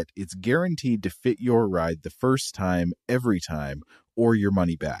Guaranteed Fit, it's guaranteed to fit your ride the first time, every time, or your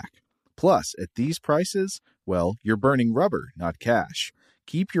money back. Plus, at these prices, well, you're burning rubber, not cash.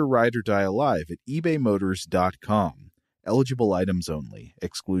 Keep your ride or die alive at ebaymotors.com. Eligible items only.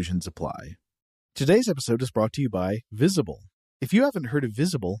 Exclusions apply. Today's episode is brought to you by Visible. If you haven't heard of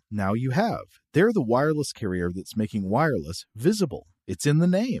Visible, now you have. They're the wireless carrier that's making wireless visible. It's in the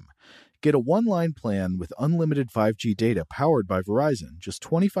name. Get a one-line plan with unlimited 5G data powered by Verizon, just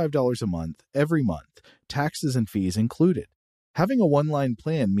 $25 a month, every month, taxes and fees included. Having a one-line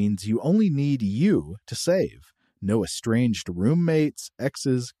plan means you only need you to save. No estranged roommates,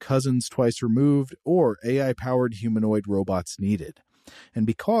 exes, cousins twice removed, or AI-powered humanoid robots needed. And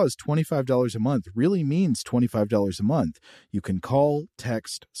because $25 a month really means $25 a month, you can call,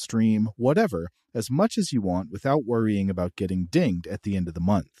 text, stream, whatever, as much as you want without worrying about getting dinged at the end of the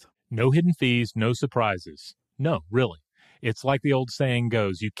month. No hidden fees, no surprises. No, really. It's like the old saying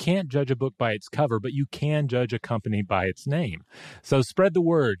goes, you can't judge a book by its cover, but you can judge a company by its name. So spread the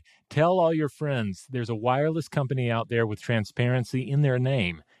word. Tell all your friends there's a wireless company out there with transparency in their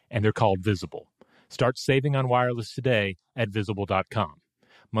name, and they're called Visible. Start saving on wireless today at Visible.com.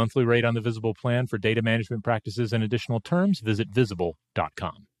 Monthly rate on the Visible plan for data management practices and additional terms, visit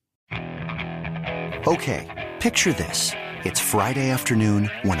Visible.com. Okay, picture this. It's Friday afternoon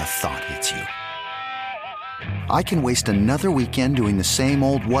when a thought hits you. I can waste another weekend doing the same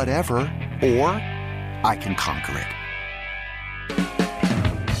old whatever, or I can conquer it.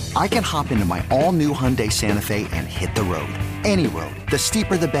 I can hop into my all-new Hyundai Santa Fe and hit the road. Any road. The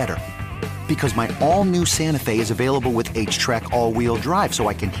steeper, the better. Because my all-new Santa Fe is available with H-Track all-wheel drive, so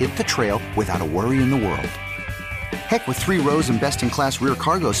I can hit the trail without a worry in the world. Heck, with 3 rows and best-in-class rear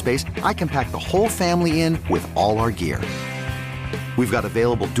cargo space, I can pack the whole family in with all our gear. We've got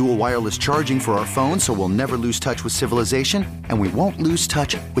available dual wireless charging for our phones, so we'll never lose touch with civilization, and we won't lose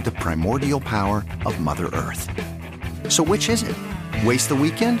touch with the primordial power of Mother Earth. So which is it? Waste the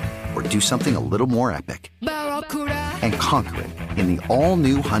weekend or do something a little more epic? And conquer it in the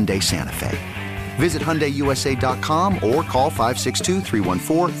all-new Hyundai Santa Fe. Visit HyundaiUSA.com or call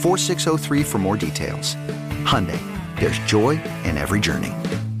 562-314-4603 for more details. Hyundai, there's joy in every journey.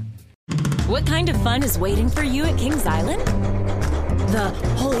 What kind of fun is waiting for you at Kings Island? The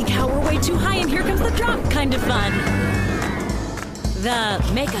holy cow, we're way too high and here comes the drop kind of fun. The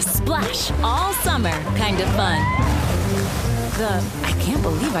make a splash all summer kind of fun. The I can't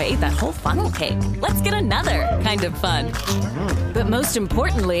believe I ate that whole funnel cake. Let's get another kind of fun. But most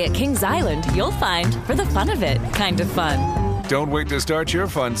importantly, at Kings Island, you'll find for the fun of it kind of fun. Don't wait to start your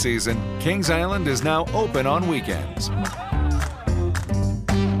fun season. Kings Island is now open on weekends.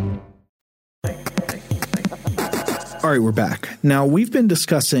 All right, we're back. Now, we've been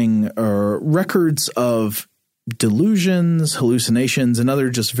discussing records of delusions, hallucinations, and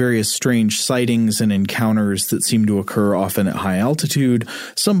other just various strange sightings and encounters that seem to occur often at high altitude,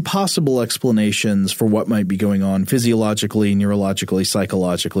 some possible explanations for what might be going on physiologically, neurologically,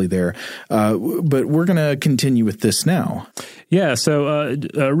 psychologically there. But we're going to continue with this now. Yeah, so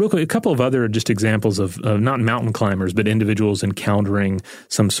real quick, a couple of other just examples of not mountain climbers, but individuals encountering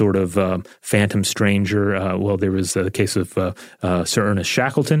some sort of phantom stranger. Well, there was the case of Sir Ernest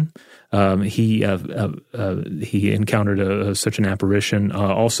Shackleton. He encountered such an apparition.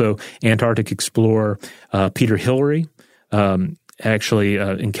 Also, Antarctic explorer Peter Hillary actually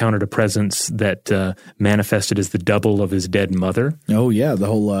encountered a presence that manifested as the double of his dead mother. Oh, yeah, the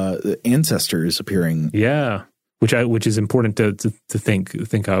whole ancestor is appearing. Yeah. Which is important to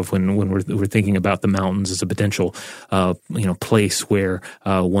think of when we're thinking about the mountains as a potential place where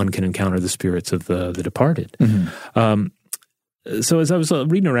one can encounter the spirits of the departed. Mm-hmm. So as I was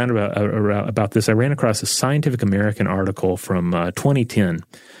reading around about this, I ran across a Scientific American article from 2010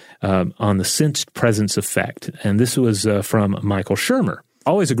 on the sensed presence effect, and this was from Michael Shermer.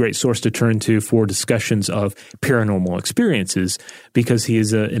 Always a great source to turn to for discussions of paranormal experiences because he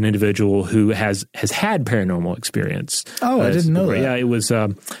is an individual who has had paranormal experience. Oh, I didn't know that. Yeah, it was.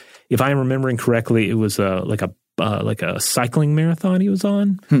 If I'm remembering correctly, it was like a cycling marathon he was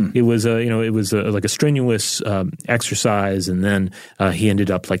on. It was like a strenuous exercise, and then he ended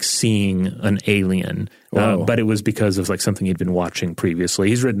up like seeing an alien. But it was because of like something he'd been watching previously.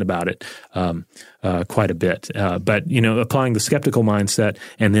 He's written about it quite a bit. But applying the skeptical mindset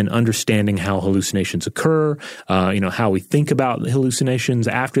and then understanding how hallucinations occur, how we think about hallucinations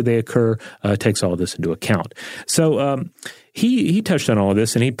after they occur, takes all of this into account. So he touched on all of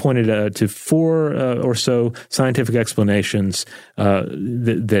this, and he pointed to 4 or so scientific explanations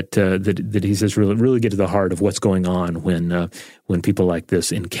that he says really get to the heart of what's going on when people like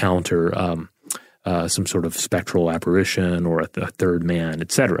this encounter some sort of spectral apparition or a third man,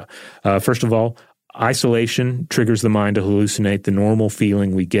 etc. First of all, isolation triggers the mind to hallucinate the normal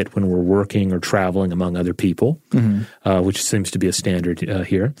feeling we get when we're working or traveling among other people, which seems to be a standard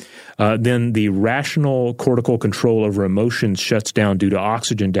here. Then the rational cortical control over emotions shuts down due to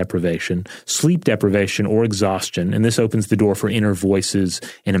oxygen deprivation, sleep deprivation, or exhaustion, and this opens the door for inner voices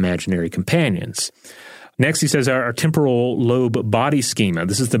and imaginary companions. Next, he says our temporal lobe body schema,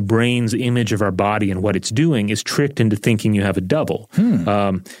 this is the brain's image of our body and what it's doing, is tricked into thinking you have a double.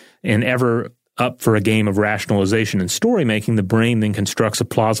 And ever up for a game of rationalization and story making, the brain then constructs a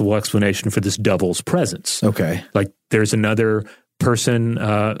plausible explanation for this double's presence. Okay. Like there's another person,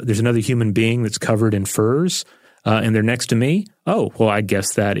 there's another human being that's covered in furs, and they're next to me. Oh, well, I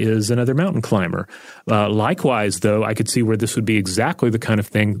guess that is another mountain climber. Likewise, though, I could see where this would be exactly the kind of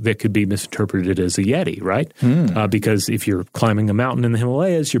thing that could be misinterpreted as a Yeti, right? Because if you're climbing a mountain in the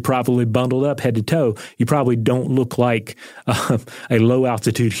Himalayas, you're probably bundled up head to toe. You probably don't look like a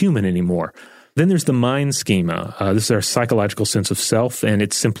low-altitude human anymore. Then there's the mind schema. This is our psychological sense of self, and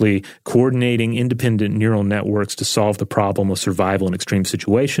it's simply coordinating independent neural networks to solve the problem of survival in extreme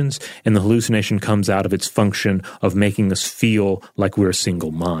situations, and the hallucination comes out of its function of making us feel like we're a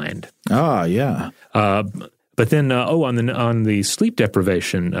single mind. Ah, yeah. But then, on the sleep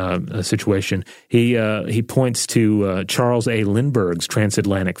deprivation situation, he points to Charles A. Lindbergh's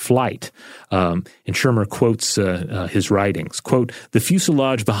transatlantic flight, and Schirmer quotes his writings. Quote, "The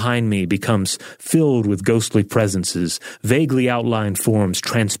fuselage behind me becomes filled with ghostly presences, vaguely outlined forms,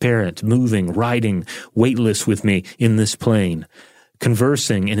 transparent, moving, riding, weightless with me in this plane.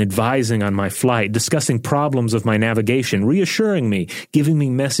 Conversing and advising on my flight, discussing problems of my navigation, reassuring me, giving me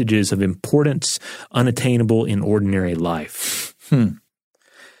messages of importance unattainable in ordinary life."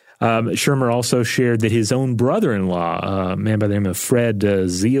 Schirmer also shared that his own brother-in-law, a man by the name of Fred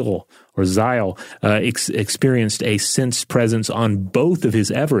Zeil, experienced a sense presence on both of his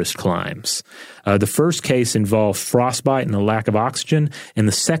Everest climbs. The first case involved frostbite and a lack of oxygen, and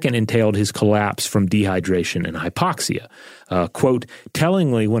the second entailed his collapse from dehydration and hypoxia. Quote,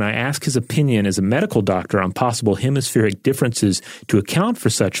 "Tellingly, when I asked his opinion as a medical doctor on possible hemispheric differences to account for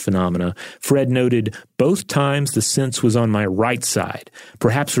such phenomena, Fred noted, both times the sense was on my right side,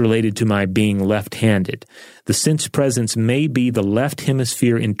 perhaps related to my being left-handed. The sense presence may be the left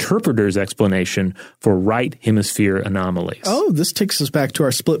hemisphere interpreter's explanation for right hemisphere anomalies." Oh, this takes us back to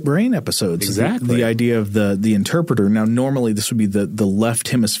our split brain episodes. Exactly. The idea of the interpreter. Now, normally this would be the left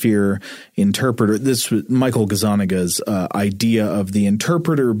hemisphere interpreter. This was Michael Gazzaniga's idea of the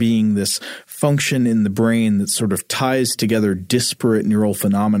interpreter being this function in the brain that sort of ties together disparate neural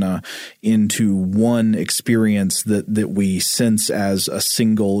phenomena into one experience that we sense as a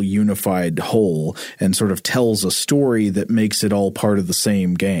single unified whole, and sort of tells a story that makes it all part of the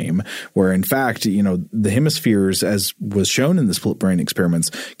same game, where in fact, the hemispheres, as was shown in the split brain experiments,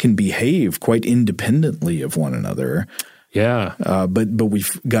 can behave quite independently of one another. Yeah. But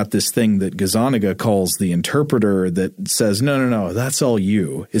we've got this thing that Gazzaniga calls the interpreter that says, no, that's all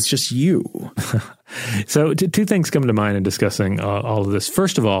you. It's just you. So two things come to mind in discussing all of this.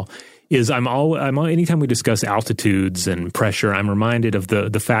 First of all, is anytime we discuss altitudes and pressure, I'm reminded of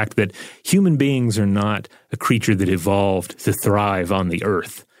the fact that human beings are not a creature that evolved to thrive on the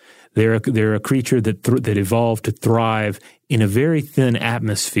earth. They're a creature that evolved to thrive in a very thin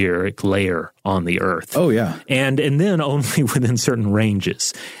atmospheric layer on the earth. Oh, yeah. And then only within certain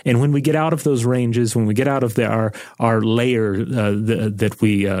ranges. And when we get out of those ranges, when we get out of our layer that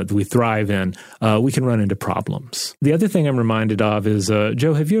we thrive in, we can run into problems. The other thing I'm reminded of is,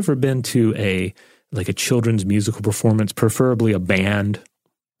 Joe, have you ever been to a children's musical performance, preferably a band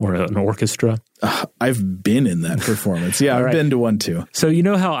or an orchestra? I've been in that performance. Yeah, I've been to one too. So you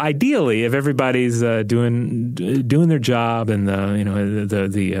know how ideally, if everybody's doing their job and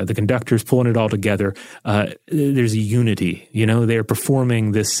the conductor's pulling it all together, there's a unity. They're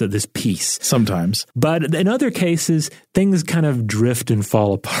performing this piece sometimes. But in other cases, things kind of drift and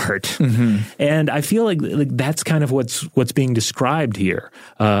fall apart. Mm-hmm. And I feel like that's kind of what's being described here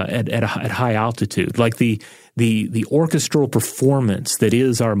at high altitude, like the orchestral performance that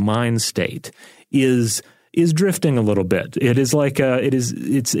is our mind state is drifting a little bit. It is like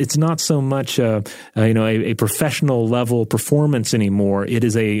it's not so much a professional level performance anymore. It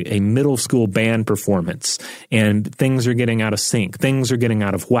is a middle school band performance, and things are getting out of sync. Things are getting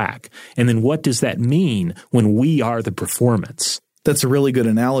out of whack. And then what does that mean when we are the performance? That's a really good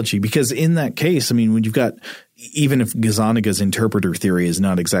analogy, because in that case, when you've got, even if Gazzaniga's interpreter theory is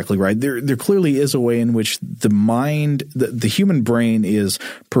not exactly right, there clearly is a way in which the mind, the human brain is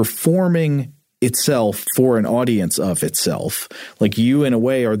performing itself for an audience of itself. Like you, in a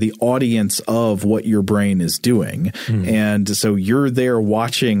way, are the audience of what your brain is doing. Mm. And so you're there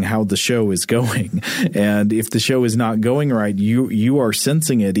watching how the show is going. And if the show is not going right, you are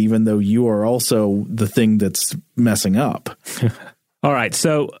sensing it, even though you are also the thing that's messing up. All right.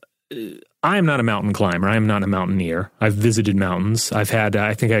 So I am not a mountain climber. I am not a mountaineer. I've visited mountains. I've had,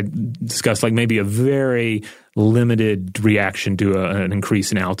 I think I discussed maybe a very limited reaction to an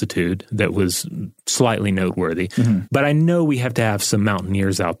increase in altitude that was slightly noteworthy. Mm-hmm. But I know we have to have some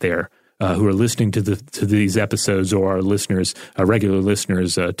mountaineers out there who are listening to these episodes, or our listeners, regular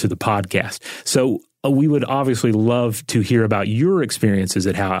listeners to the podcast. So we would obviously love to hear about your experiences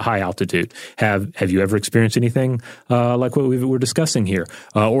at high altitude. Have you ever experienced anything like what we're discussing here?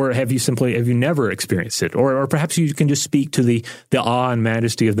 Or have you never experienced it? Or perhaps you can just speak to the awe and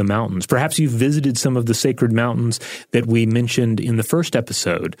majesty of the mountains. Perhaps you've visited some of the sacred mountains that we mentioned in the first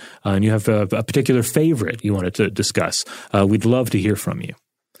episode, and you have a particular favorite you wanted to discuss. We'd love to hear from you.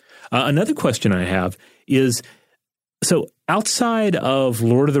 Another question I have is, so outside of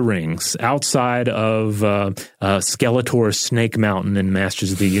Lord of the Rings, outside of Skeletor's Snake Mountain in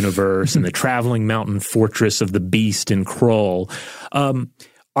Masters of the Universe and the traveling mountain fortress of the Beast in Krull,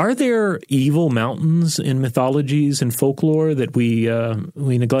 Are there evil mountains in mythologies and folklore that we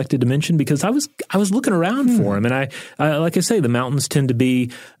neglected to mention? Because I was looking around for them, and I like I say, the mountains tend to be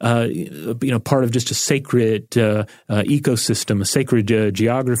part of just a sacred ecosystem, a sacred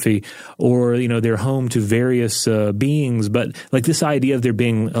geography, or they're home to various beings. But like this idea of there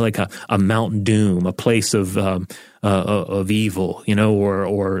being like a Mount Doom, a place of evil,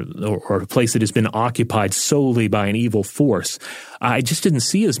 or a place that has been occupied solely by an evil force. I just didn't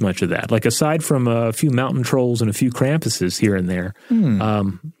see as much of that. Like aside from a few mountain trolls and a few Krampuses here and there,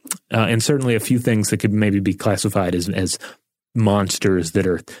 and certainly a few things that could maybe be classified as monsters that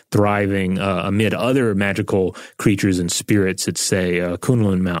are thriving amid other magical creatures and spirits at, say,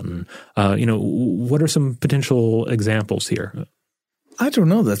 Kunlun Mountain. What are some potential examples here? I don't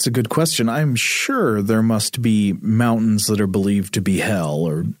know. That's a good question. I'm sure there must be mountains that are believed to be hell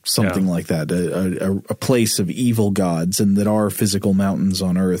or something like that, a place of evil gods, and that are physical mountains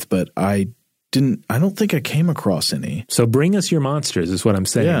on Earth. But I don't think I came across any. So bring us your monsters is what I'm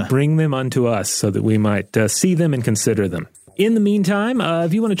saying. Yeah. Bring them unto us so that we might see them and consider them. In the meantime,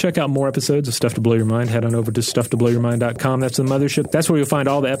 if you want to check out more episodes of Stuff to Blow Your Mind, head on over to stufftoblowyourmind.com. That's the mothership. That's where you'll find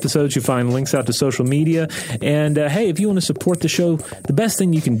all the episodes. You'll find links out to social media. And hey, if you want to support the show, the best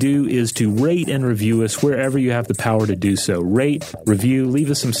thing you can do is to rate and review us wherever you have the power to do so. Rate, review, leave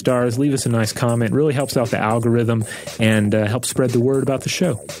us some stars, leave us a nice comment. It really helps out the algorithm and helps spread the word about the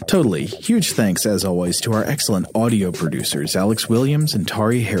show. Totally. Huge thanks, as always, to our excellent audio producers, Alex Williams and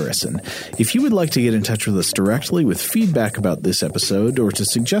Tari Harrison. If you would like to get in touch with us directly with feedback about this episode, or to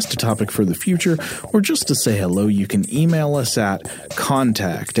suggest a topic for the future, or just to say hello, you can email us at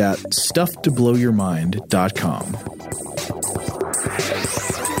contact@stufftoblowyourmind.com.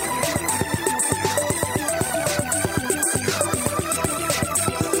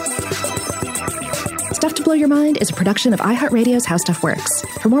 Stuff to Blow Your Mind is a production of iHeartRadio's How Stuff Works.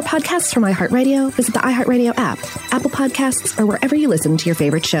 For more podcasts from iHeartRadio, visit the iHeartRadio app, Apple Podcasts, or wherever you listen to your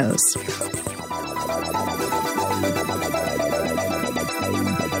favorite shows.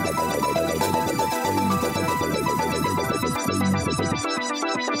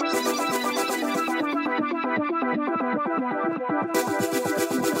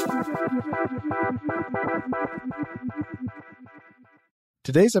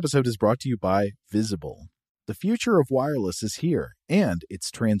 Today's episode is brought to you by Visible. The future of wireless is here, and it's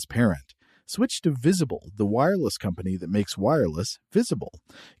transparent. Switch to Visible, the wireless company that makes wireless visible.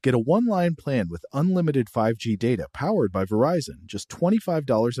 Get a one-line plan with unlimited 5G data powered by Verizon, just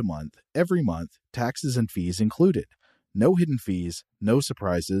 $25 a month, every month, taxes and fees included. No hidden fees, no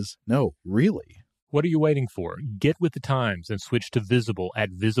surprises, no, really. What are you waiting for? Get with the times and switch to Visible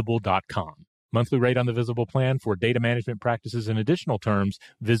at Visible.com. Monthly rate on the Visible plan. For data management practices and additional terms,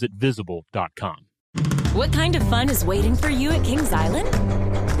 visit Visible.com. What kind of fun is waiting for you at Kings Island?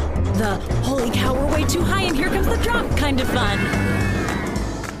 The holy cow, we're way too high and here comes the drop kind of fun.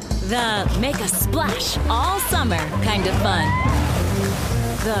 The make a splash all summer kind of fun.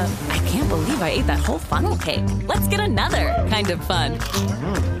 The I can't believe I ate that whole funnel cake. Let's get another kind of fun.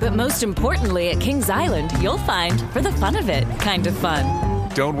 But most importantly, at Kings Island, you'll find, for the fun of it, kind of fun.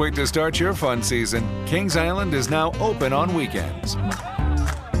 Don't wait to start your fun season. Kings Island is now open on weekends.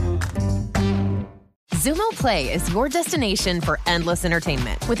 Xumo Play is your destination for endless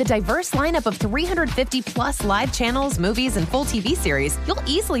entertainment. With a diverse lineup of 350-plus live channels, movies, and full TV series, you'll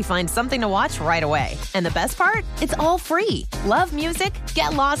easily find something to watch right away. And the best part? It's all free. Love music?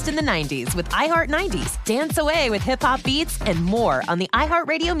 Get lost in the 90s with iHeart 90s, dance away with hip-hop beats, and more on the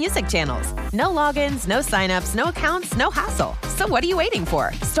iHeartRadio music channels. No logins, no signups, no accounts, no hassle. So what are you waiting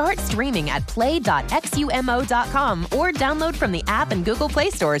for? Start streaming at play.xumo.com or download from the app and Google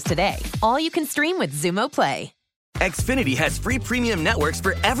Play stores today. All you can stream with Xumo Play. Xfinity has free premium networks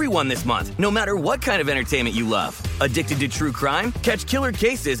for everyone this month, no matter what kind of entertainment you love. Addicted to true crime? Catch killer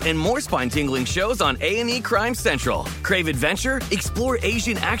cases and more spine-tingling shows on A&E Crime Central. Crave adventure? Explore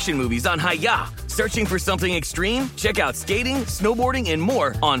Asian action movies on Hi-YAH. Searching for something extreme? Check out skating, snowboarding, and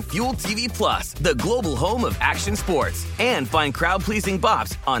more on Fuel TV Plus, the global home of action sports. And find crowd-pleasing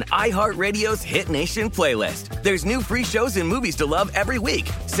bops on iHeartRadio's Hit Nation playlist. There's new free shows and movies to love every week.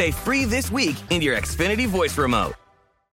 Say free this week in your Xfinity voice remote.